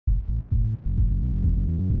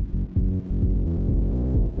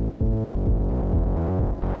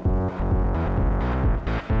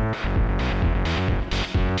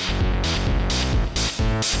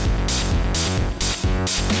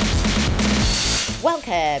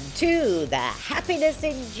Welcome to the Happiness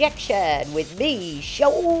Injection with me,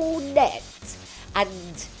 Shonette. And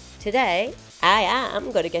today I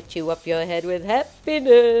am going to get you up your head with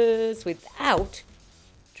happiness without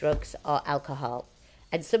drugs or alcohol.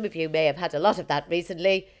 And some of you may have had a lot of that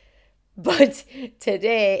recently, but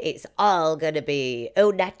today it's all going to be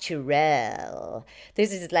au naturel.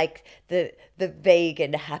 This is like the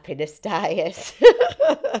vegan happiness diet.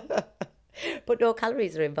 But no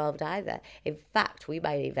calories are involved either. In fact, we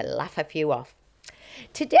might even laugh a few off.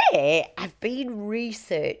 Today, I've been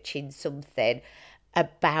researching something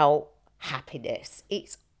about happiness.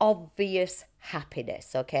 It's obvious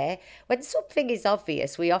happiness, okay? When something is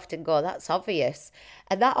obvious, we often go, that's obvious.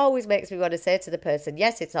 And that always makes me want to say to the person,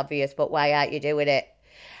 yes, it's obvious, but why aren't you doing it?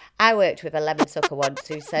 I worked with a lemon sucker once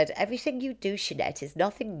who said, everything you do, Shonette, is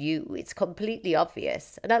nothing new. It's completely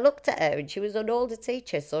obvious. And I looked at her and she was an older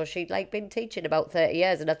teacher, so she'd been teaching about 30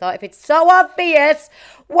 years. And I thought, if it's so obvious,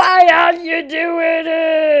 why aren't you doing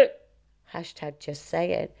it? Hashtag just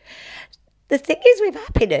saying. The thing is with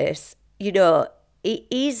happiness, it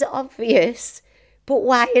is obvious, but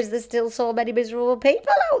why is there still so many miserable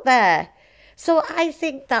people out there? So I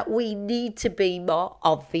think that we need to be more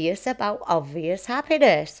obvious about obvious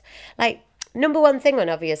happiness. Like, number one thing on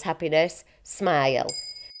obvious happiness, smile.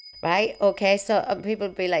 Right? Okay, so people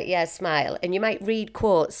would be like, yeah, smile. And you might read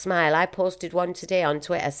quotes, smile. I posted one today on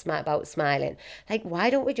Twitter about smiling. Like,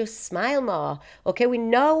 why don't we just smile more? Okay, we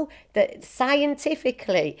know that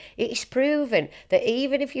scientifically it's proven that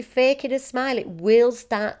even if you're faking a smile, it will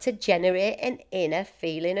start to generate an inner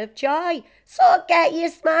feeling of joy. So get your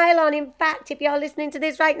smile on. In fact, if you're listening to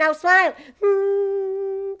this right now, smile.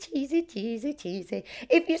 Cheesy, cheesy, cheesy.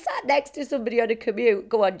 If you sat next to somebody on a commute,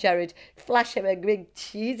 go on, Jared, flash him a big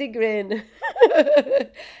cheesy grin.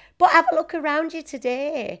 But have a look around you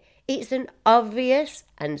today. It's an obvious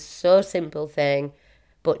and so simple thing,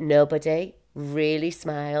 but nobody really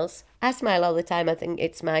smiles. I smile all the time. I think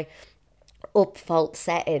it's my up-fault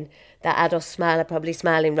setting that I just smile. I probably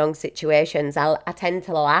smile in wrong situations. I tend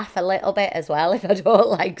to laugh a little bit as well if I don't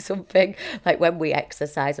like something. Like when we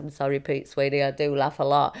exercise, I'm sorry, Pete Sweeney, I do laugh a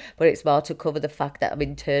lot, but it's more to cover the fact that I'm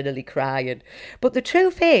internally crying. But the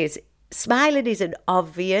truth is, smiling is an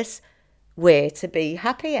obvious way to be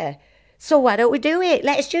happier. So why don't we do it?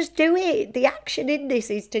 Let's just do it. The action in this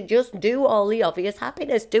is to just do all the obvious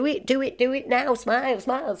happiness. Do it, do it, do it now. Smile,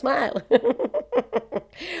 smile, smile.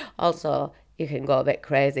 Also, you can go a bit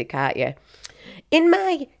crazy, can't you? In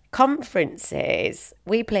my conferences,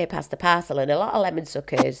 we play Pass the Parcel, and a lot of lemon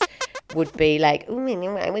suckers would be like,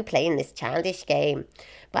 why are we playing this childish game?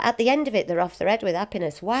 But at the end of it, they're off their head with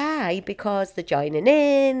happiness. Why? Because they're joining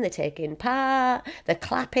in, they're taking part, they're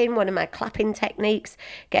clapping. One of my clapping techniques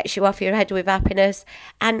gets you off your head with happiness.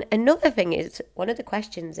 And another thing is, one of the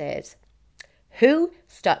questions is, who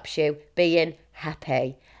stops you being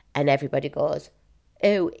happy? And everybody goes,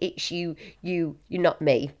 oh, it's you, you're not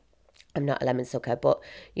me. I'm not a lemon sucker, but,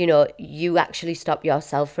 you actually stop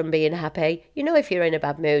yourself from being happy. If you're in a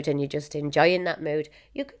bad mood and you're just enjoying that mood,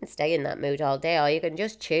 you can stay in that mood all day, or you can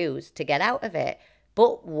just choose to get out of it.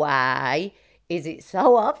 But why is it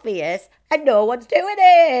so obvious and no one's doing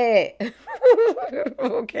it?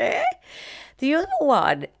 Okay. The other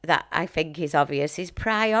one that I think is obvious is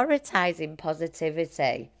prioritizing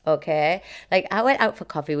positivity, okay? Like, I went out for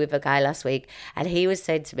coffee with a guy last week, and he was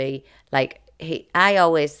saying to me, I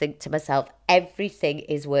always think to myself, everything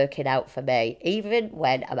is working out for me, even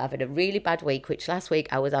when I'm having a really bad week, which last week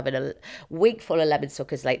I was having a week full of lemon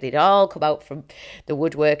suckers. Like, they'd all come out from the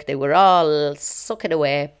woodwork. They were all sucking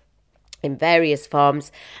away in various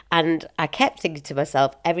forms, and I kept thinking to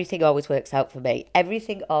myself, everything always works out for me.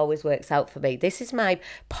 Everything always works out for me. This is my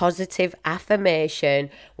positive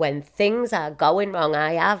affirmation. When things are going wrong,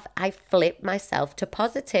 I flip myself to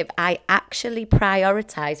positive. I actually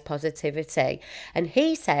prioritize positivity. And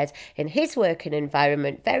he said, in his working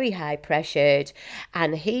environment, very high pressured,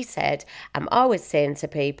 and he said, I'm always saying to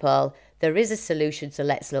people, there is a solution, so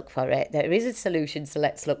let's look for it. There is a solution, so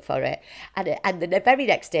let's look for it. And the very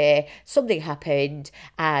next day, something happened,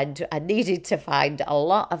 and I needed to find a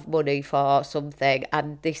lot of money for something.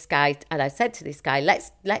 And I said to this guy,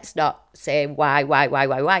 let's not say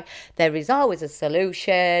why. There is always a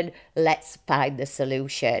solution. Let's find the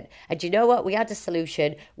solution. And you know what? We had a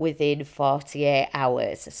solution within 48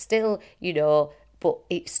 hours. Still, but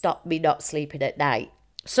it stopped me not sleeping at night.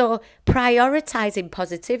 So prioritizing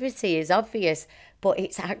positivity is obvious, but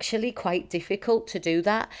it's actually quite difficult to do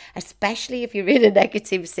that, especially if you're in a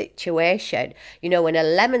negative situation. When a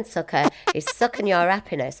lemon sucker is sucking your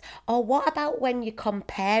happiness. Or what about when you're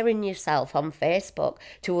comparing yourself on Facebook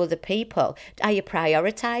to other people? Are you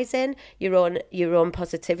prioritizing your own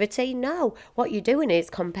positivity? No. What you're doing is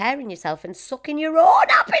comparing yourself and sucking your own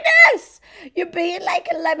happiness. You're being like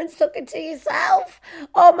a lemon sucker to yourself.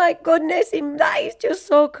 Oh my goodness, that is just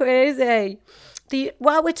so crazy.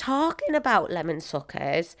 While we're talking about lemon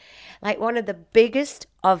suckers, like one of the biggest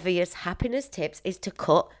obvious happiness tips is to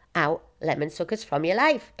cut out lemon suckers from your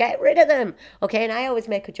life. Get rid of them. Okay, and I always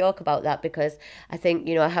make a joke about that because I think,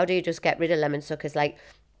 how do you just get rid of lemon suckers? Like,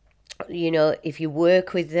 if you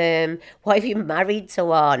work with them, what if you're married to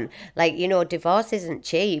one? Like, divorce isn't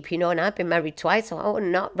cheap, and I've been married twice, so I would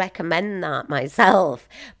not recommend that myself.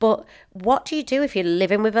 But what do you do if you're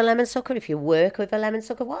living with a lemon sucker, if you work with a lemon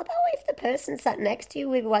sucker? What about if the person sat next to you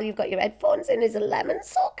while you've got your headphones in is a lemon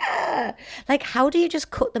sucker? Like, how do you just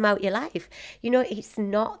cut them out your life? It's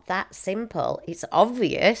not that simple. It's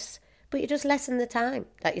obvious, but you just lessen the time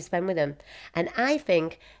that you spend with them. And I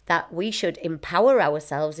think that we should empower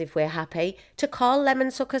ourselves, if we're happy, to call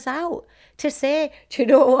lemon suckers out. To say, do you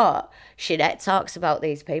know what? Jeanette talks about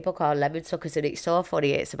these people called lemon suckers, and it's so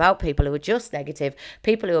funny. It's about people who are just negative,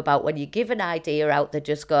 people who are about when you give an idea out, they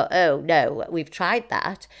just go, oh, no, we've tried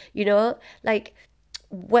that.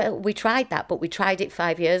 Well, we tried that, but we tried it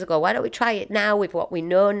 5 years ago. Why don't we try it now with what we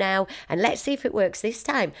know now? And let's see if it works this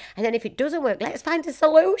time. And then if it doesn't work, let's find a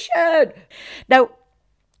solution. Now,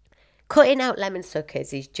 cutting out lemon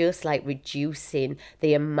suckers is just like reducing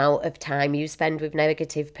the amount of time you spend with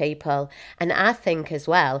negative people. And I think as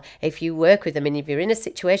well, if you work with them and if you're in a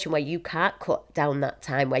situation where you can't cut down that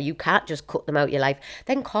time, where you can't just cut them out of your life,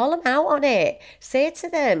 then call them out on it. Say to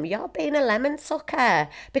them, you're being a lemon sucker.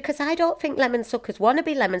 Because I don't think lemon suckers want to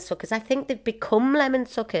be lemon suckers. I think they've become lemon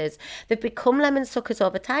suckers. They've become lemon suckers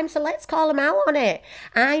over time. So let's call them out on it.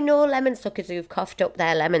 I know lemon suckers who've coughed up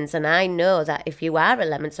their lemons, and I know that if you are a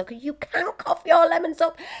lemon sucker, you can't cough your lemons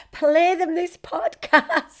up. Play them this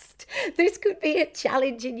podcast. This could be a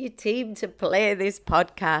challenge in your team to play this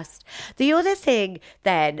podcast. The other thing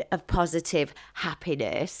then of positive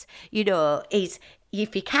happiness, is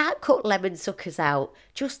if you can't cut lemon suckers out,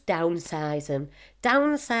 just downsize them.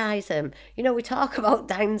 Downsize them. We talk about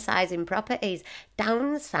downsizing properties.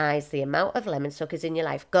 Downsize the amount of lemon suckers in your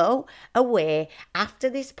life. Go away after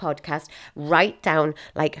this podcast. Write down,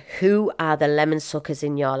 who are the lemon suckers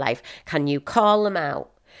in your life? Can you call them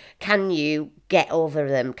out? Can you get over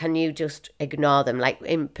them? Can you just ignore them? Like,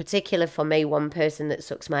 in particular for me, one person that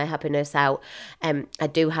sucks my happiness out, I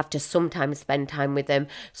do have to sometimes spend time with them.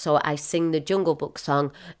 So I sing the Jungle Book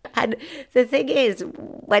song. And the thing is,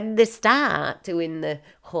 when they start doing the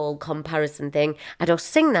whole comparison thing, I just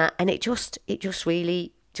sing that, and it just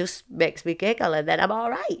really just makes me giggle, and then I'm all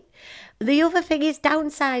right. The other thing is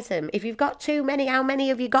downsize them. If you've got too many, how many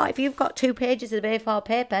have you got? If you've got 2 pages of A4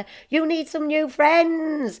 paper, you need some new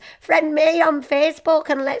friends. Friend me on Facebook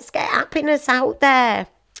and let's get happiness out there.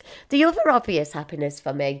 The other obvious happiness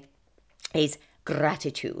for me is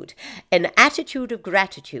gratitude, an attitude of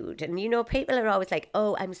gratitude. And people are always like,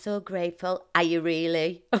 oh, I'm so grateful. Are you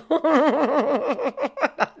really? I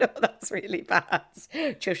know that's really bad,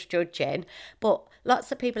 just judging. But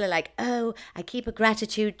lots of people are like, oh, I keep a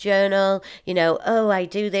gratitude journal, oh, I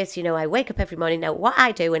do this, I wake up every morning. Now, what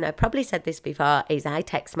I do, and I probably said this before, is I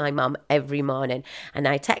text my mum every morning, and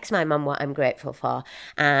I text my mum what I'm grateful for.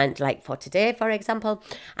 And like for today, for example,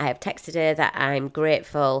 I have texted her that I'm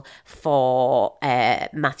grateful for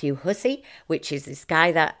Matthew Hussey, which is this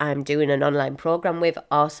guy that I'm doing an online program with.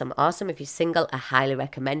 Awesome. If you're single, I highly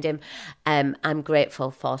recommend him. I'm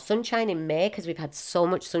grateful for sunshine in May, because we've had so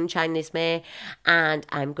much sunshine this May. And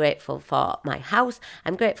I'm grateful for my house.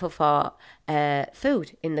 I'm grateful for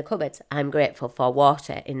food in the cupboards. I'm grateful for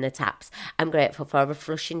water in the taps. I'm grateful for a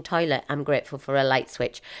flushing toilet. I'm grateful for a light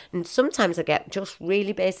switch. And sometimes I get just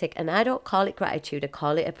really basic, and I don't call it gratitude. I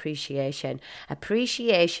call it appreciation.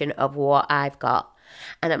 Appreciation of what I've got.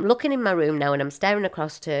 And I'm looking in my room now, and I'm staring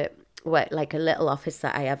across to like a little office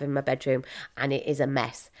that I have in my bedroom, and it is a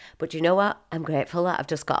mess. But you know what? I'm grateful that I've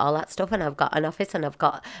just got all that stuff, and I've got an office, and I've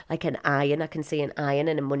got like an iron. I can see an iron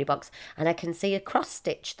and a money box, and I can see a cross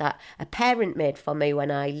stitch that a parent made for me when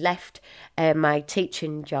I left my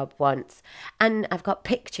teaching job once. And I've got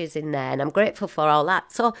pictures in there, and I'm grateful for all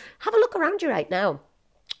that. So have a look around you right now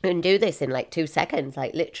and do this in like 2 seconds.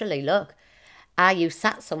 Like, literally look. Are you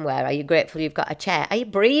sat somewhere? Are you grateful you've got a chair? Are you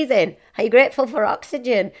breathing? Are you grateful for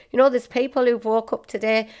oxygen? You know, there's people who've woke up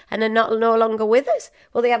today and are no longer with us.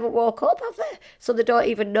 Well, they haven't woke up, have they? So they don't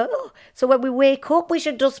even know. So when we wake up, we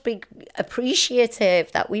should just be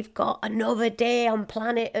appreciative that we've got another day on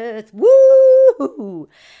planet Earth. Woo!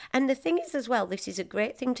 And the thing is as well, this is a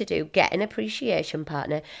great thing to do. Get an appreciation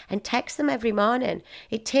partner and text them every morning.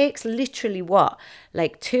 It takes literally what?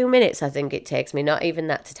 Like 2 minutes, I think it takes me, not even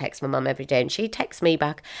that, to text my mum every day. And she texts me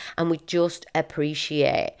back and we just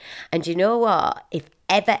appreciate. And you know what? If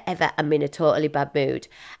ever I'm in a totally bad mood,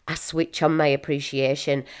 I switch on my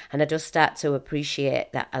appreciation and I just start to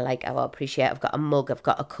appreciate that. I've got a mug, I've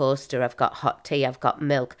got a coaster, I've got hot tea, I've got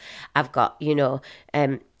milk, I've got,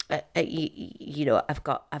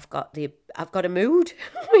 I've got a mood.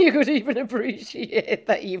 You could even appreciate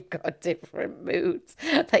that you've got different moods,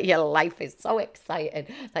 that your life is so exciting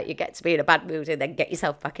that you get to be in a bad mood and then get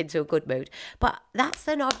yourself back into a good mood. But that's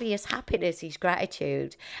an obvious happiness, is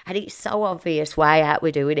gratitude. And it's so obvious. Why aren't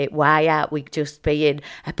we doing it? Why aren't we just being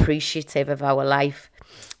appreciative of our life?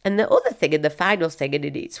 And the other thing, and the final thing, and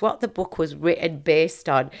it's what the book was written based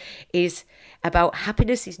on, is about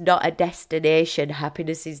happiness is not a destination,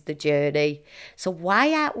 happiness is the journey. So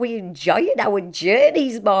why aren't we enjoying our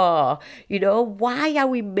journeys more? You know, why are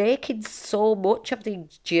we making so much of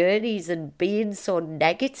these journeys and being so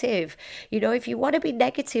negative? You know, if you want to be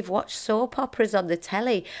negative, watch soap operas on the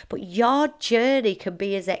telly, but your journey can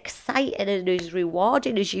be as exciting and as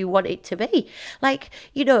rewarding as you want it to be. Like,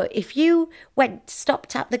 you know, if you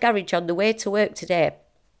stopped at the garage on the way to work today,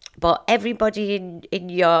 but everybody in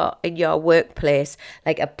your workplace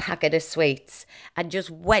like a packet of sweets and just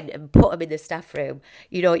went and put them in the staff room,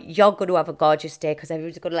 you know, you're going to have a gorgeous day because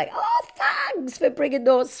everyone's going to like, oh, thanks for bringing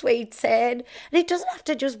those sweets in. And it doesn't have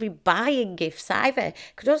to just be buying gifts either. You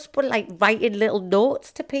could just put like writing little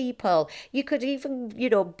notes to people. You could even, you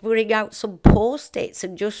know, bring out some Post-its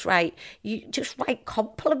and just write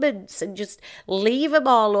compliments and just leave them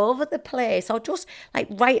all over the place, or just like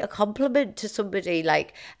write a compliment to somebody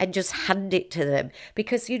like and just hand it to them,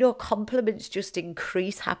 because, you know, compliments just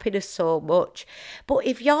increase happiness so much. But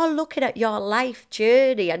if you're looking at your life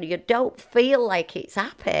journey and you don't feel like it's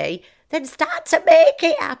happy, then start to make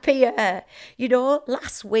it happier. You know,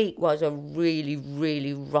 last week was a really,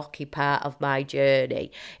 really rocky part of my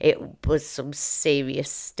journey. It was some serious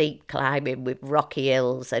steep climbing with rocky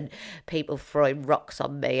hills and people throwing rocks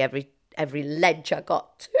on me every ledge I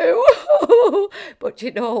got to. But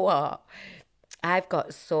you know what? I've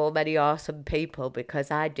got so many awesome people because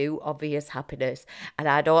I do obvious happiness and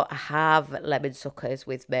I don't have lemon suckers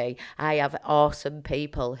with me. I have awesome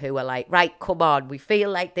people who are like, right, come on, we feel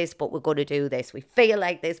like this, but we're going to do this. We feel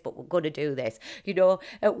like this, but we're going to do this. You know,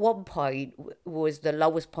 at one point was the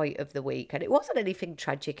lowest point of the week and it wasn't anything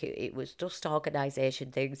tragic. It was just organisation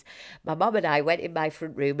things. My mum and I went in my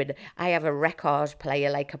front room and I have a record player,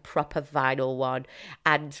 like a proper vinyl one.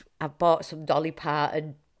 And I bought some Dolly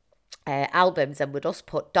Parton albums and we'd just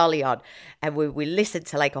put Dolly on and we listened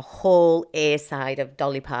to like a whole A side of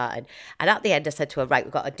Dolly Parton, and at the end I said to her, right,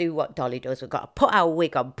 we've got to do what Dolly does, we've got to put our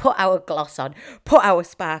wig on, put our gloss on, put our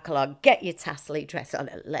sparkle on, get your tassely dress on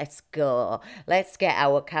and let's go, let's get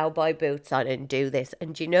our cowboy boots on and do this.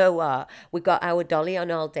 And you know what, we got our Dolly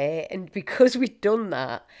on all day, and because we'd done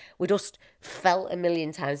that we just felt a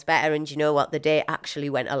million times better. And you know what, the day actually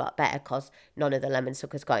went a lot better because none of the lemon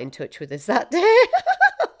suckers got in touch with us that day.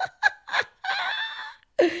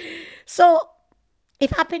 So,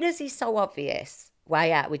 if happiness is so obvious,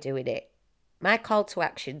 why aren't we doing it? My call to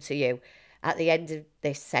action to you at the end of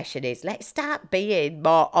this session is, let's start being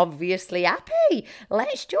more obviously happy.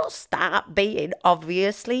 Let's just start being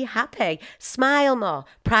obviously happy. Smile more.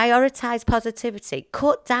 Prioritise positivity.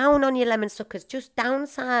 Cut down on your lemon suckers. Just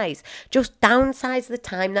downsize. Just downsize the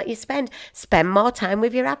time that you spend. Spend more time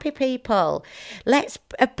with your happy people. Let's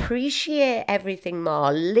appreciate everything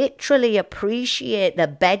more. Literally appreciate the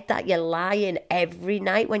bed that you lie in every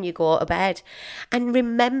night when you go to bed. And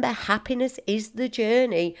remember, happiness is the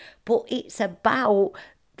journey, but it's about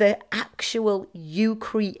the actual you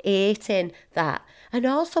creating that. And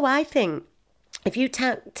also, I think if you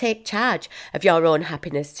take charge of your own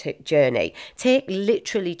happiness journey, take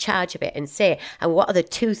literally charge of it and say, and what are the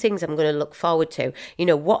 2 things I'm going to look forward to? You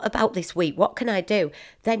know, what about this week? What can I do?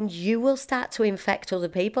 Then you will start to infect other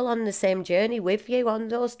people on the same journey with you, on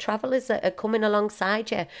those travellers that are coming alongside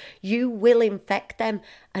you. You will infect them,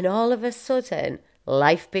 and all of a sudden,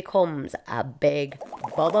 life becomes a big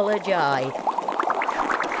bubble of joy.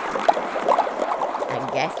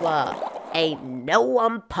 And guess what? Ain't no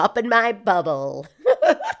one popping my bubble.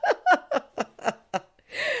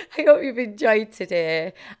 I hope you've enjoyed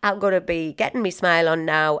today. I'm going to be getting my smile on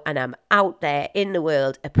now, and I'm out there in the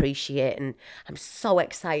world appreciating. I'm so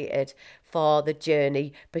excited for the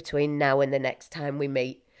journey between now and the next time we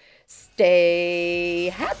meet. Stay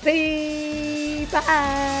happy.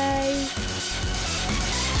 Bye.